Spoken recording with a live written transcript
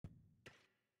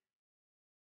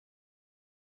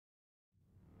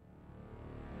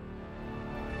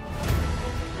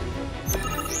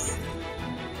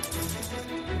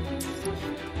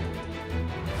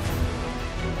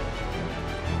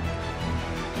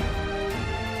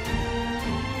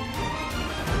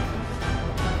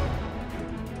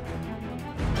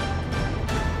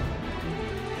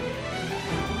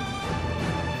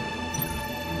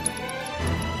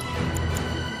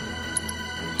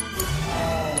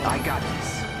I got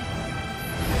this.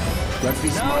 Let's be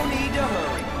smart. No need to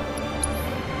hurry.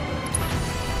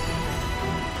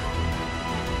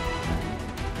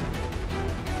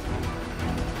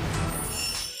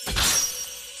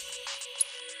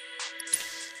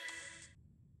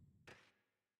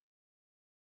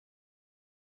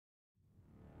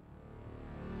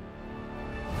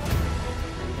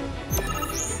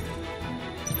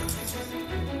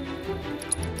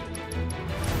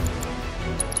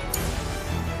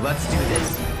 Let's do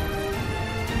this.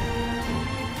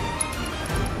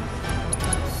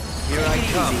 Here I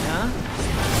come. Easy, huh?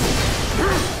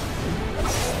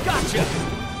 Gotcha!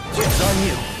 It's on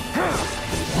you.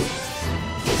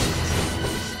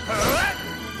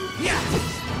 Yeah!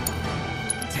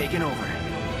 Taking over.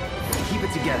 Keep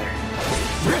it together.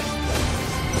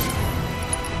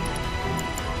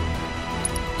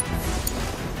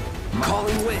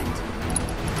 Calling wind.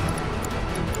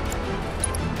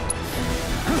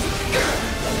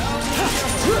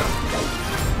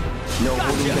 No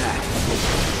holding back.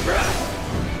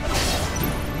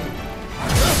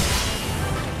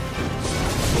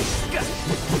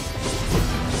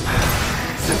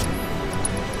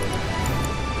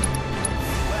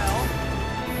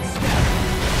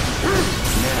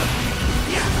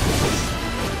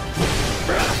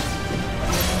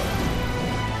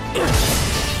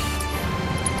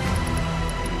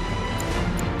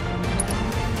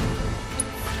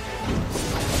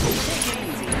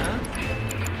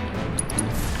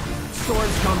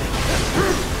 Storm's coming.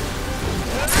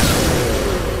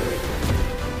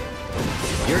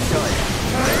 You're done.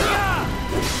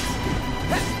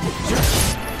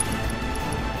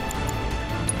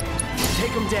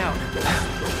 Take him down.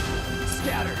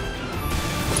 Scatter.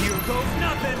 Here goes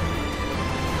nothing.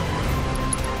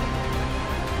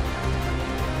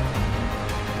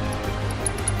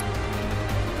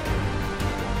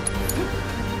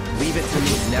 Leave it to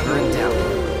me, never in doubt.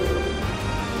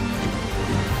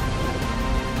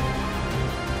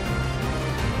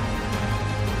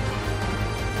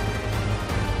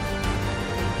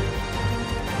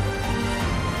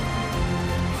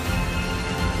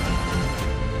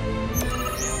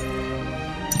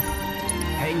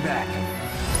 Hang back.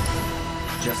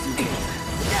 Just in case.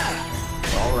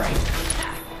 All right.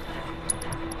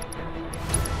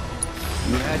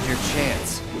 You had your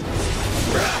chance.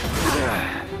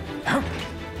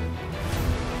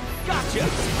 Gotcha!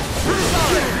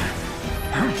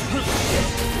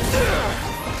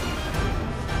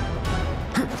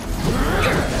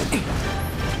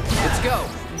 Let's go.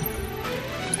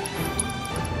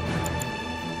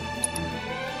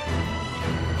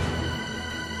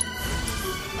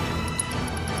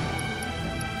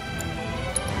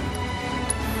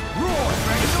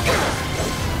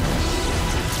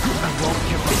 I won't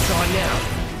give this on now.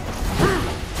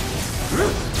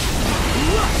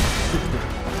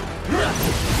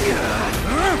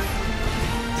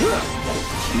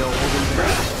 No holding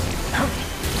back.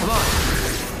 Come on.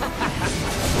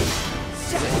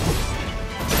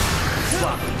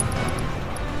 Sloppy.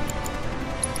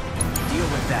 Deal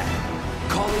with that.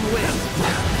 Calling wind.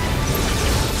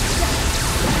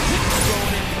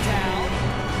 Throwing in the towel.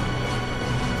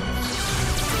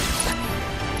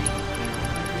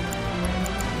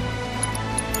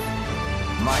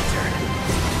 My turn.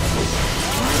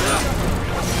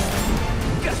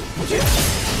 Shit.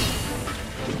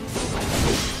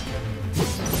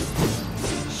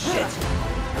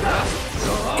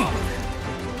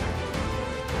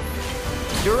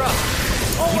 You're up.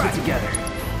 Keep it together.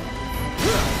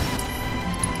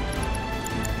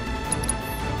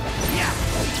 Yeah!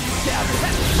 Stab it.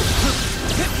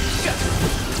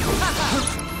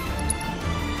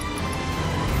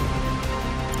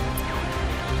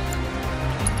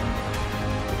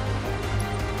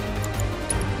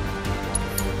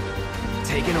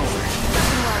 Taking over.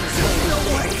 No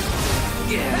way.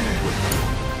 Yeah.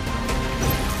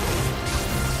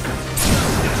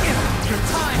 Your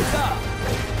time's up!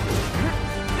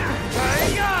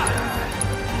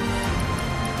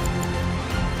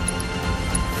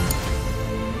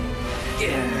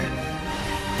 Yeah.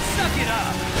 Suck it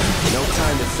up! No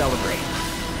time to celebrate.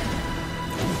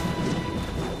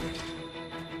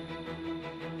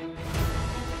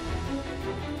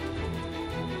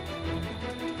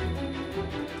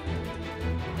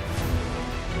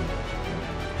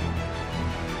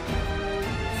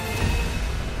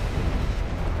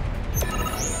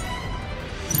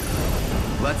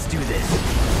 Let's do this.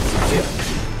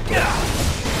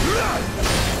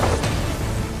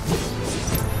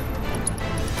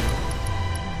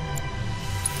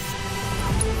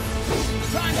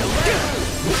 Time to let loose!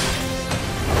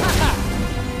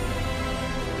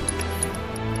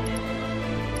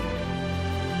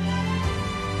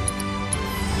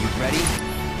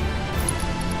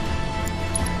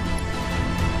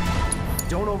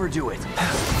 Don't overdo it.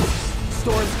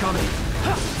 Storm's coming.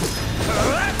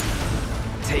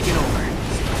 Taking over.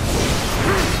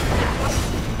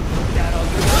 That'll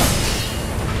do it.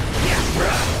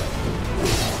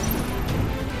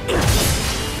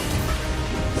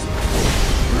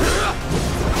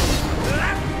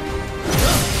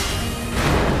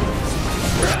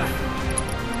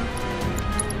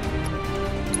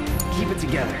 Keep it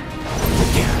together.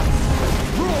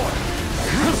 Roar!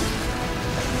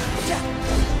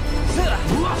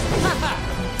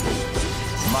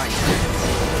 My turn.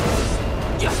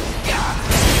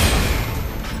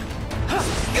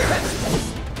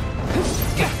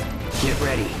 Get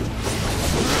ready.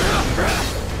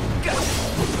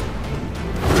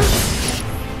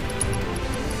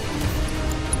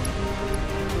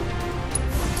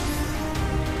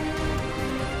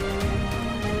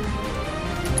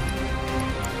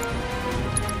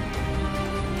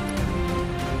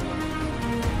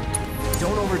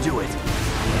 Don't overdo it.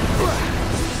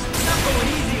 Not going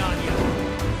easy on you.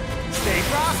 Stay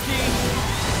frosty.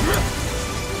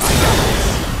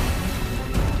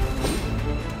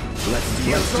 Let's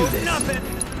do this. Nothing.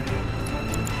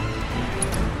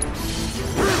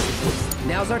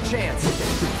 Now's our chance.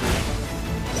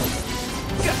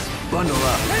 Bundle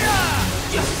up.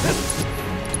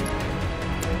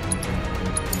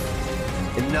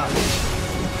 Enough.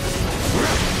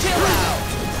 Chill out.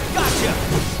 Gotcha.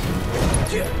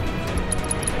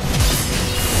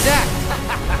 Zach!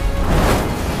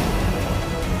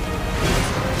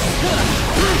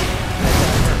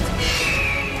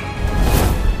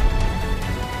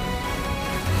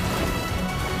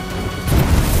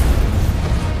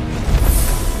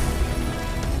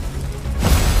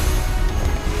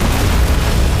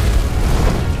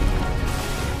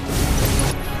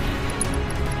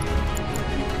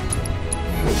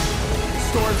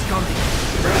 Storm's coming.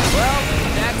 Well,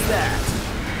 that's that.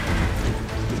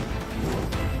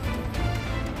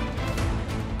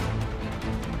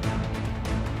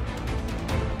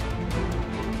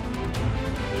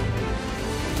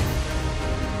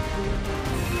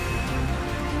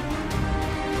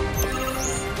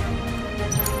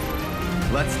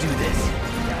 Let's do this.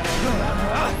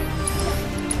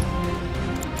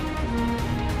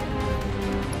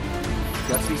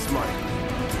 Let's be smart.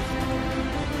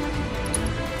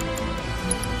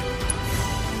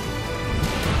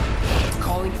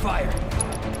 Calling fire.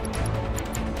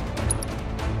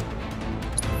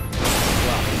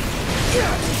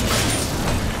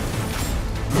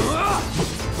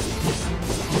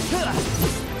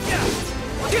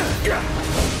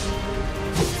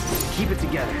 Keep it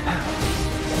together.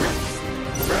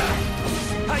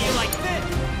 How you like this?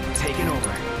 Taking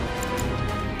over.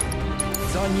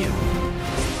 It's on you.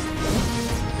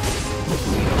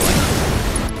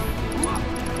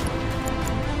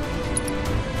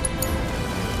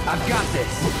 I've got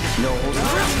this. No holding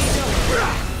back.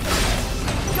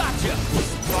 Gotcha.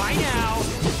 Bye now.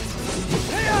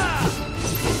 Hiya!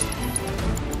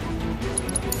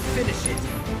 Finish it.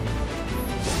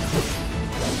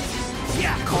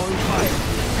 Yeah. Calling fire.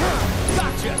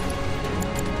 Gotcha.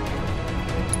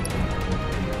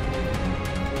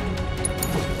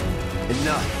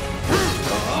 Enough.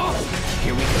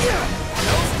 Here we go.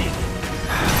 Toasty.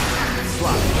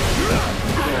 Sloppy.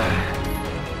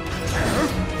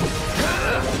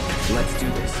 Let's do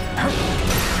this.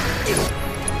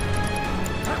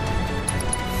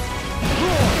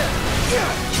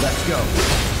 Let's go.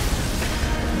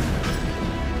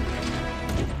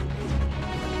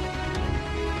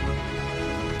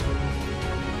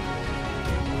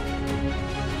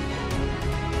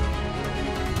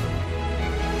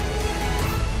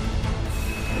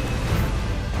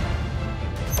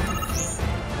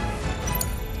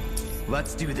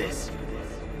 Let's do this.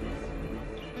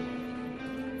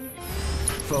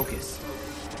 Focus.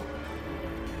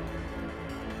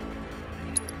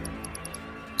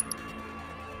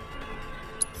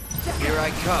 Here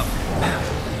I come.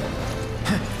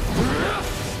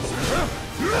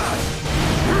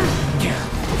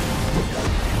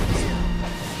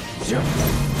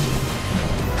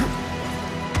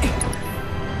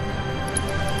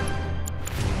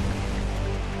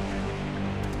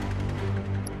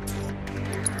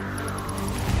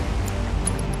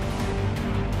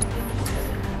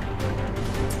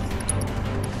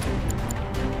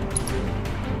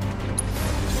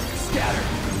 Scatter.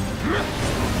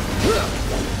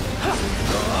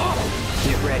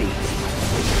 Get ready.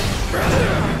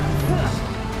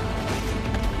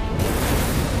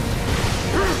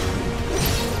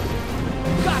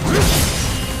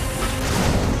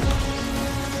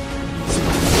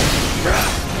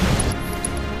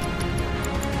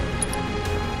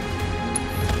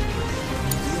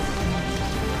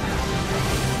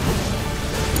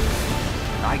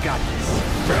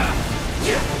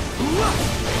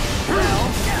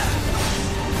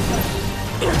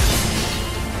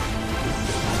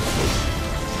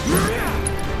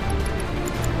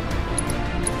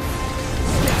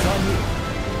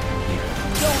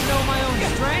 Don't know my own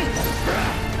strength?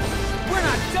 We're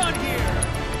not done here!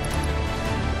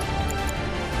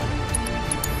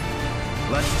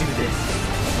 Let's do this.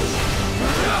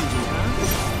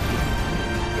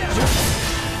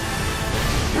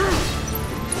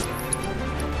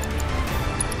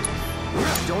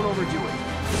 Don't overdo it.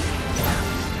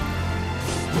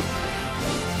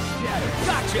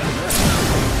 Gotcha!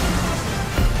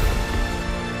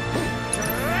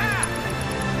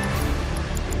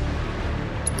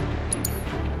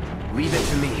 Leave it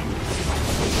to me.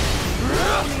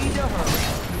 No need to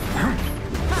hurry.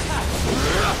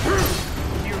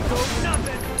 Here goes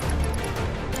nothing!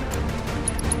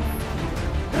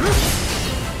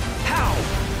 How?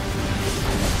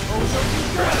 Over you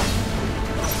go!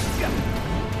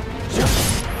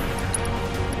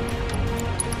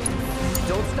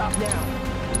 Don't stop now.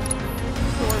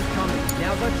 Storm's coming.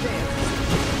 Now's our chance.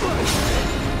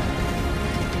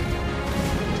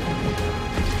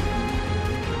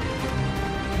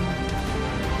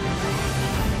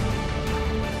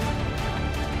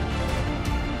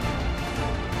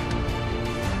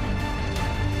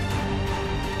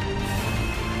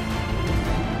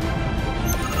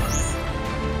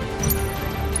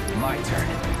 My turn.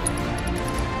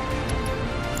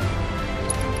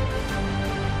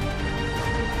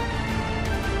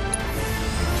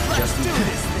 Let's do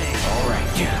this thing! All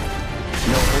right.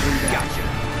 No holding back. Gotcha!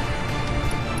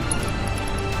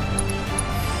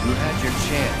 You had your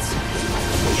chance.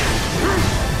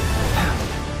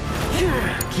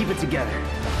 Keep it together.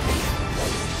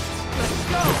 Let's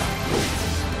go!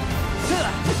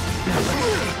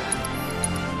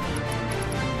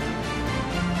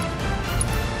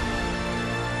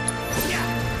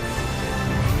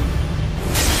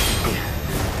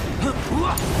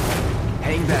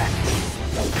 Hang back.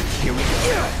 Here we go.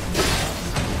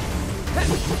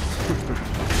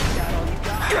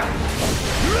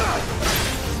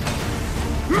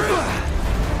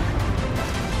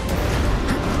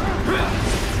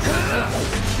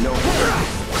 No.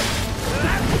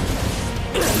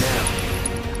 Now.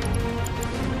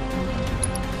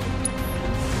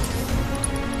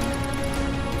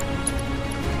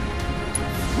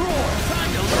 Roar!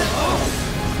 Time to let go!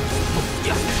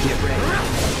 Get ready.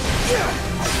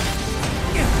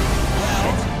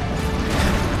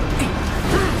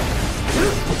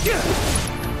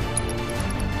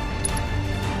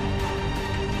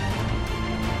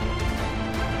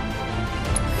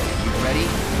 You ready?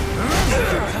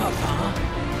 You're tough, huh?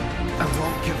 I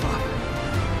won't give up.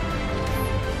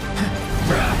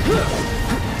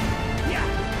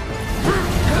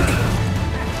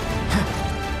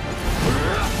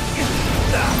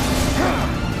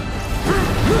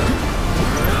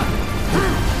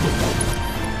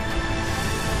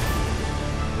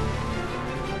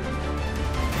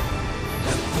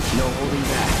 No holding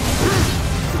back.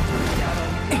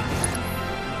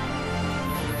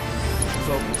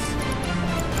 Focus.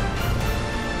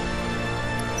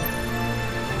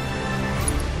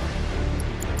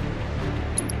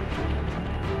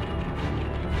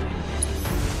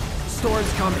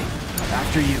 Storm's coming.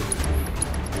 After you.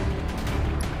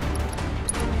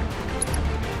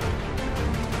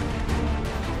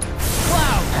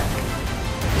 Cloud!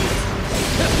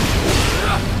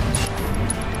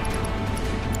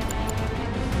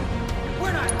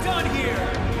 We're not done here!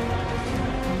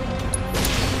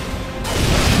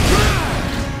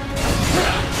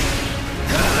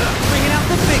 Bringing out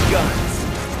the big guns!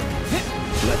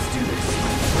 Let's do this.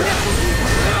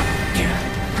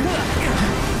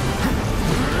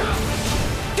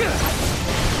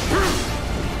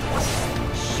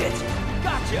 Shit!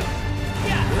 Gotcha!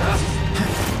 Yeah!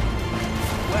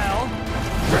 Well...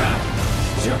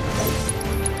 Jump.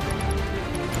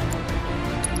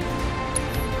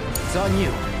 It's on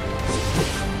you.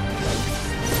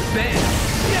 Bam!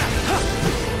 Yeah!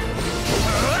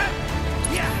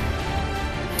 Yeah!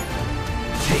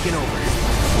 Taking over.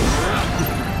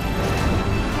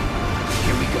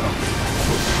 Here we go.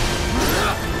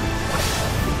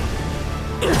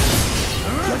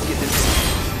 Let's get this.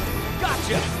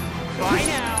 Gotcha! Bye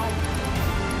now!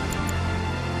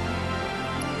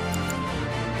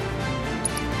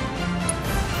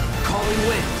 Calling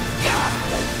wind.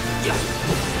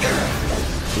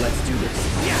 Let's do this.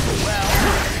 Yeah, well...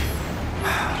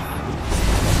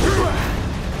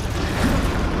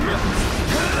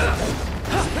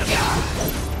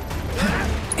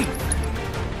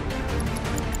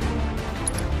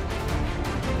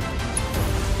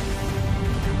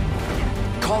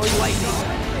 Calling lightning.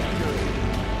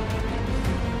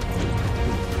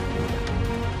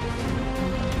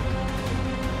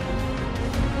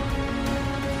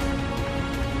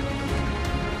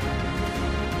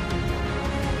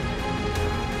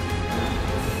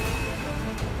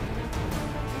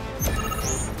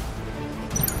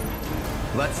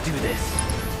 Let's do this.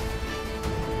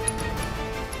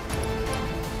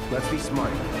 Let's be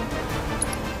smart.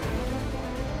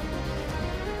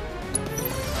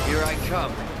 Here I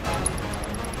come.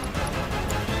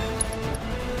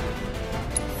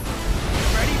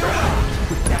 Ready to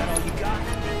rock! Is that all you got?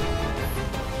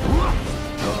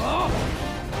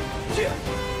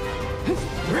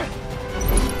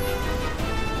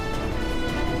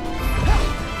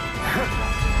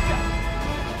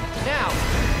 Now!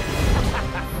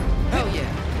 Hell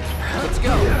yeah! Let's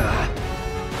go!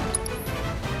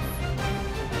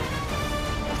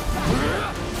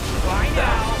 Why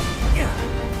now?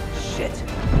 Shit.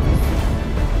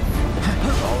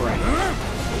 All right.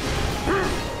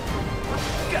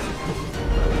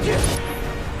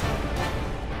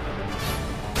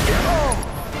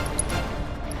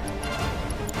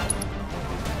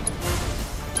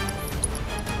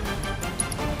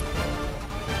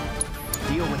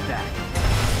 Deal with that.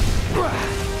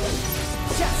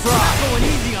 Not going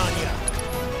easy on you.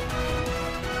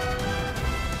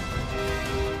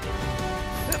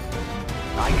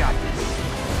 I got this.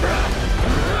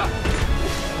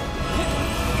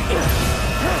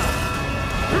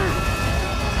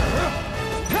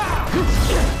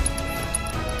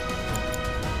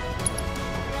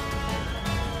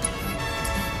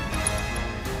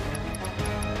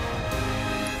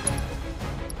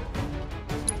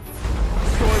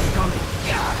 Storm's coming.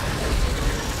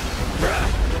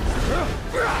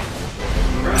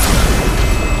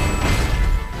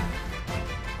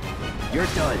 You're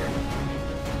done.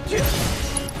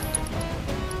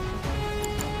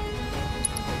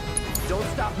 Don't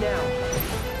stop now.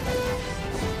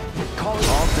 Call it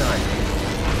all done.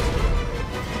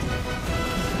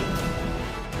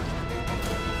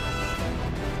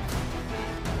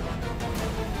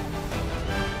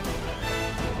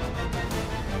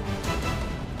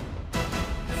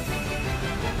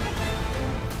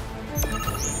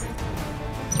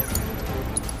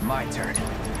 My turn.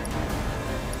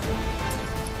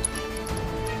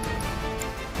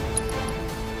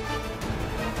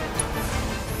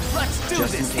 Let's do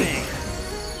Just this in thing. case.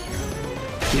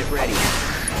 Get ready.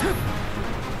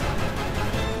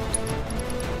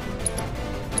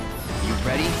 You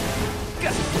ready?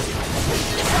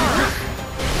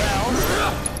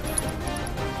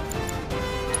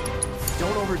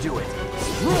 Don't overdo it.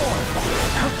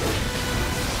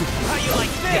 How you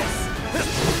like this?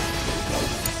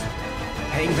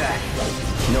 Hang back.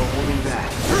 No holding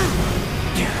back.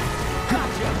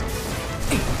 Gotcha.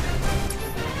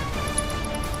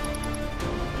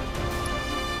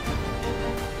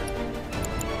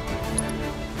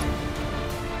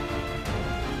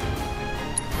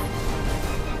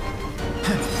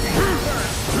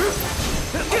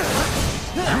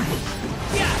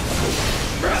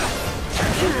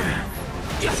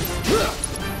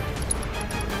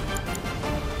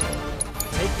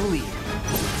 Take the lead.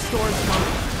 Storm's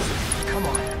coming. Come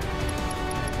on.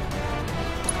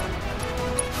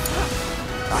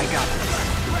 I got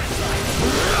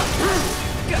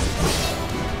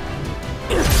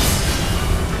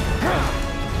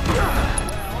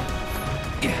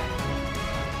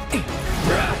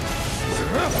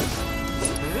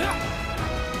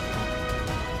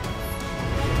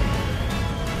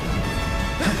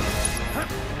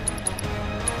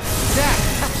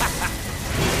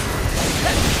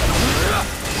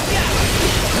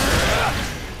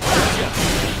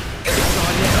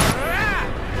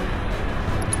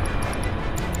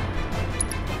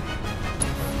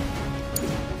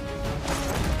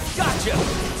Gotcha.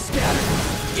 Scatter.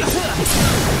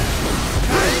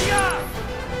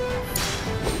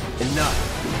 Enough.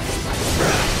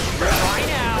 Right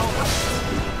now.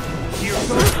 Here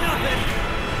goes nothing.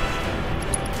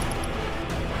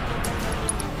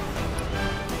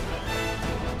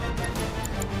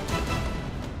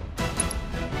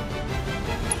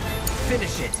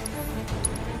 Finish it.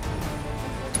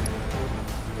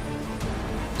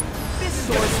 This is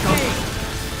Sword's gonna coming.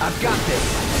 sting. I've got this.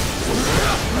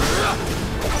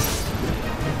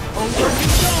 Oh no, you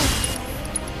don't.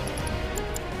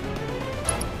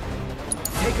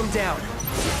 Take him down.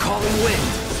 Calling wind.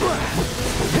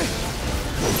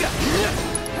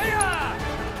 Hey-ya!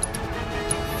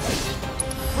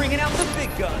 Bringing out the big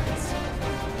guns.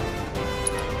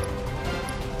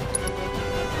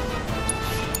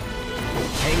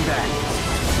 Hang back.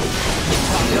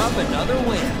 Talk up. up another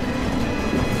win.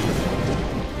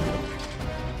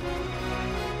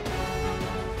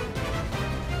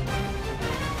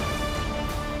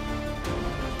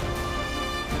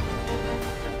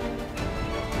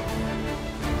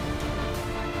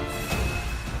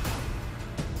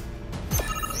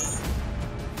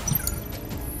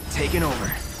 Taking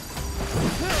over.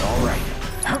 All right.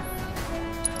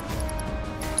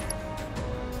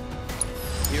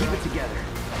 Keep it together.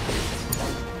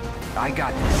 I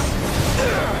got this.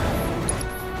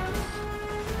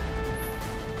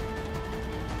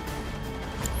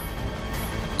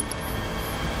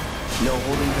 No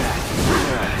holding back.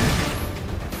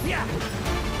 Yeah!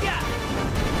 Yeah!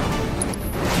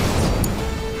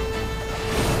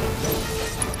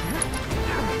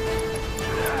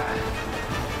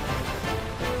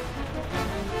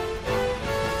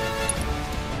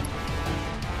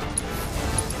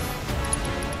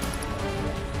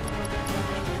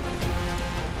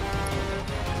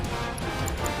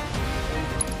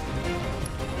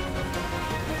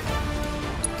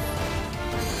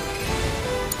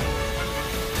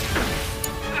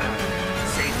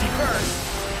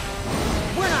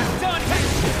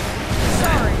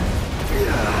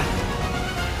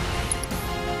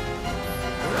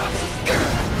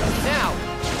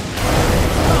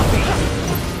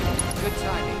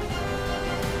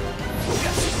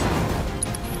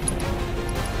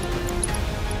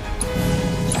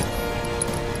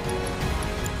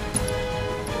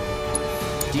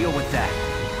 Deal with that.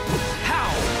 How?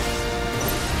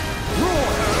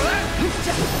 Roar!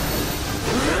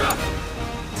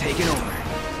 Taking over.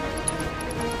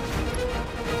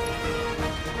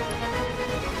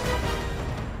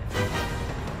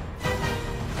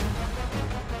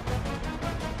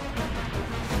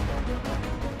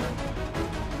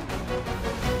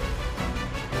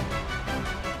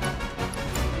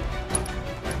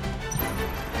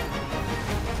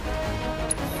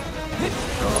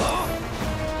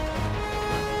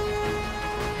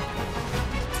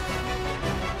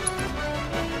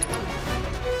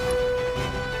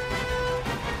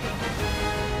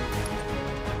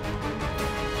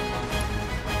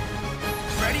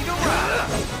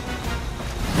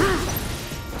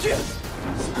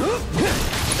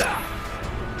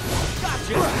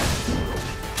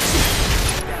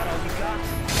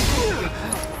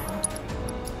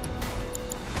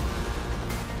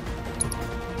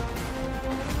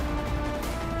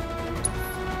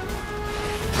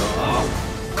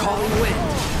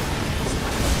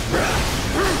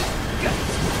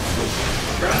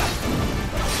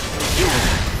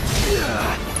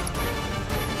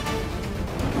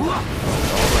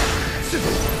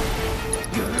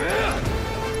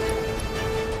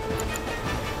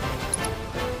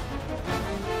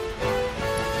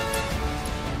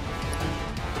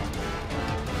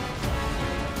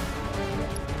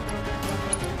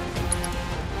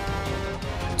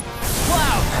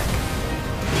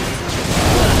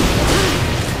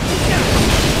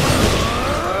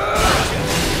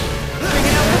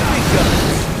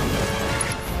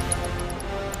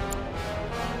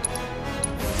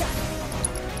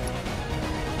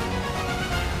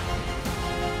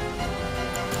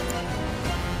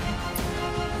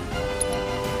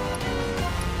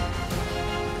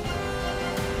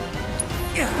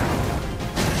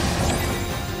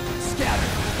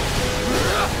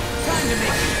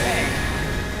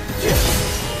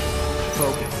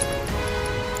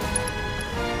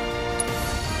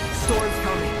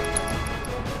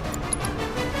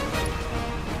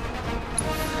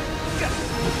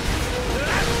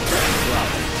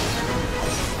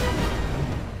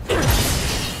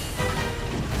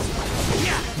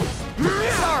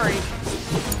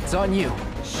 It's on you.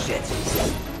 Shit.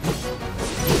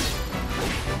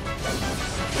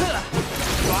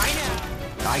 Bye now.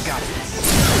 I got this.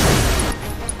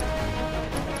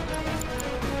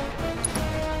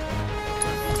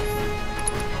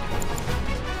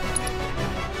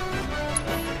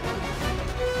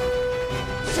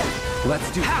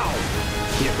 Let's do it.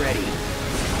 Get ready.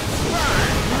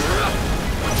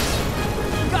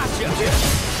 Gotcha.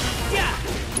 Yeah.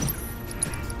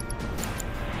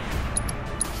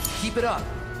 Keep it up.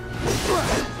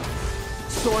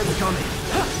 Sword's coming.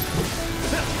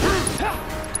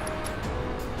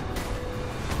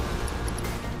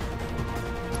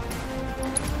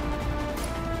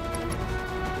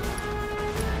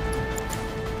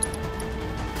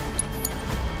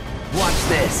 Watch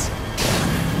this.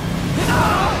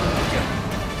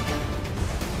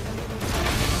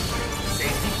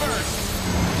 Safety first.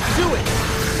 Do it.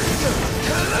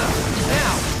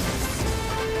 Now.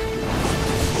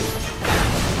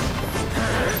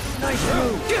 Nice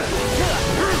move.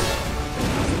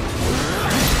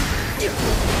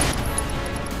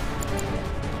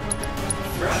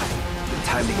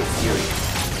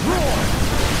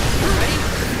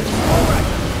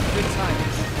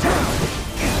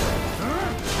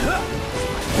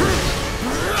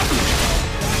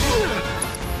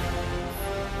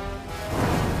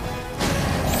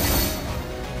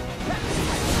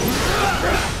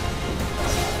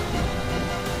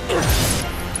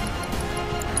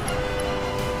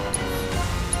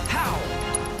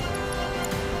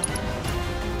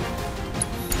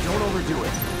 do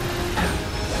it.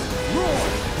 Roar!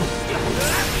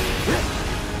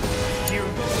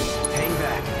 Hang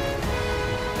back.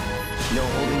 No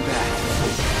holding back.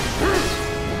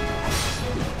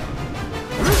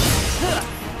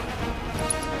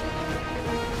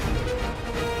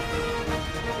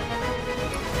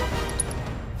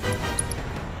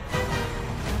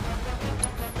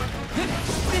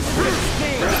 This is the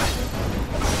stage!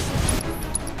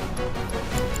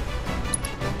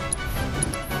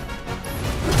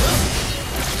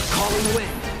 Calling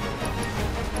wind.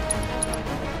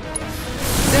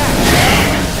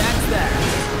 That's that.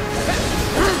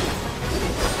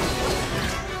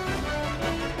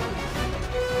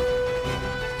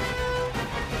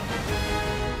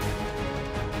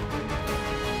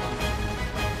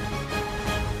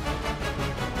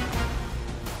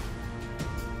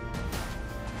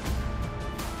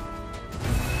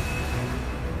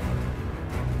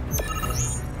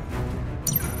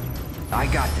 I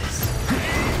got this.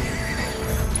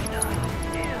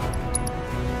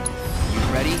 You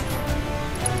ready?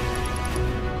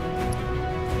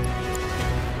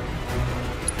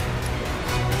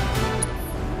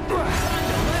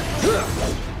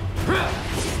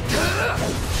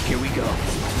 Here we go.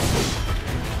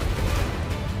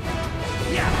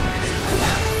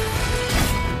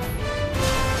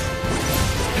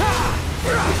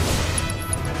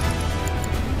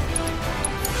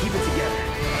 Keep it together.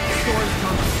 Storm's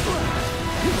coming.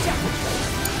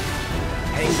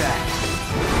 Hang back.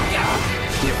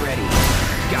 Get ready.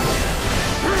 Gotcha.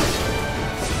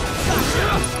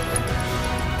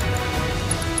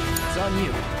 It's on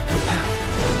you.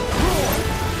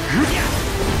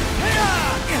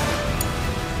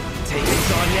 Take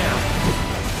it on now.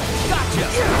 Gotcha.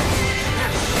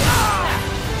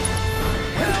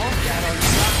 Well, that on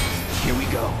top. Here we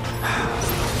go.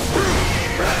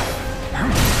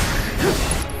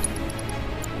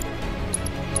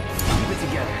 Keep it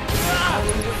together.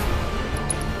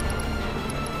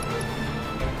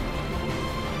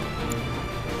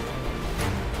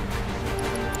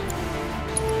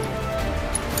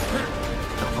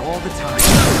 Of all the time.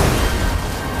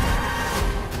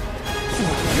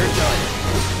 You're done.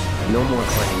 No more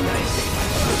playing nice.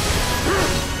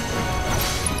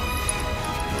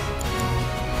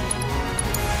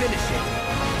 Finish it.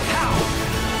 How?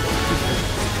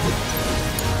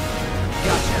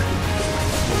 Gotcha.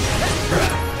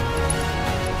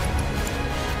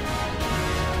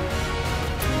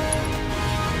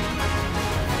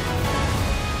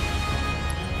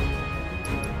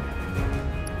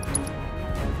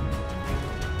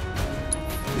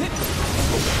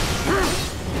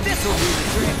 This'll do the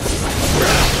trick.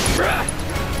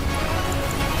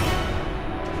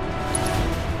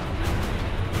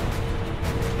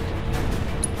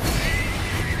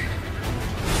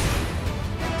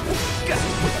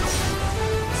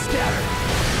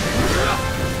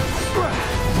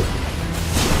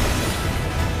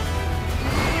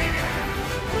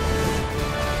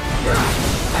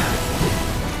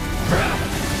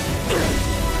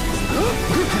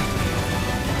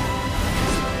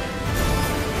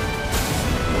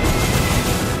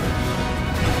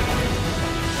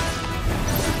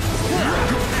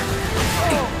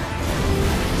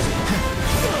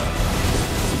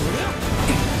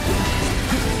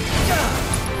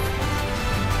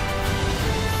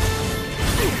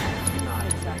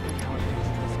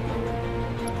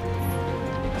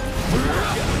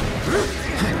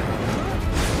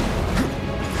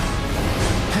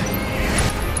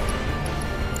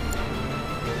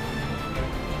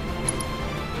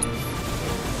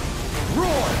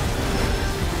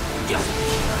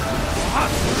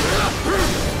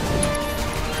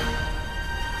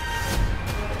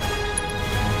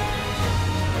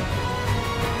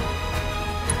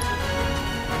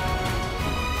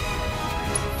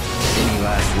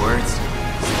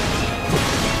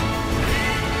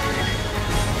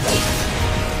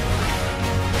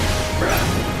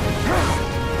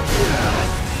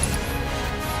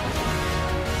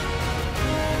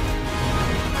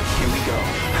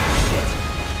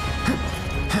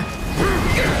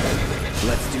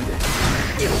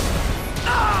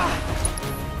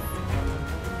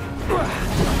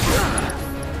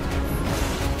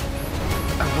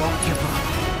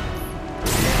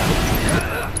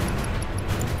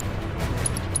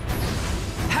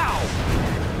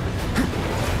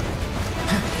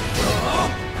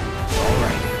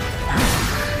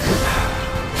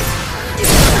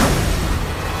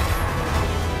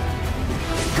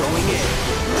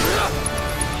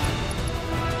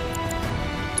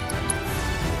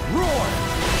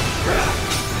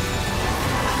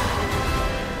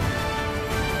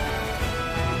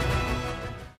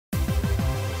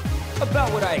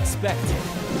 about what I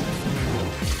expected.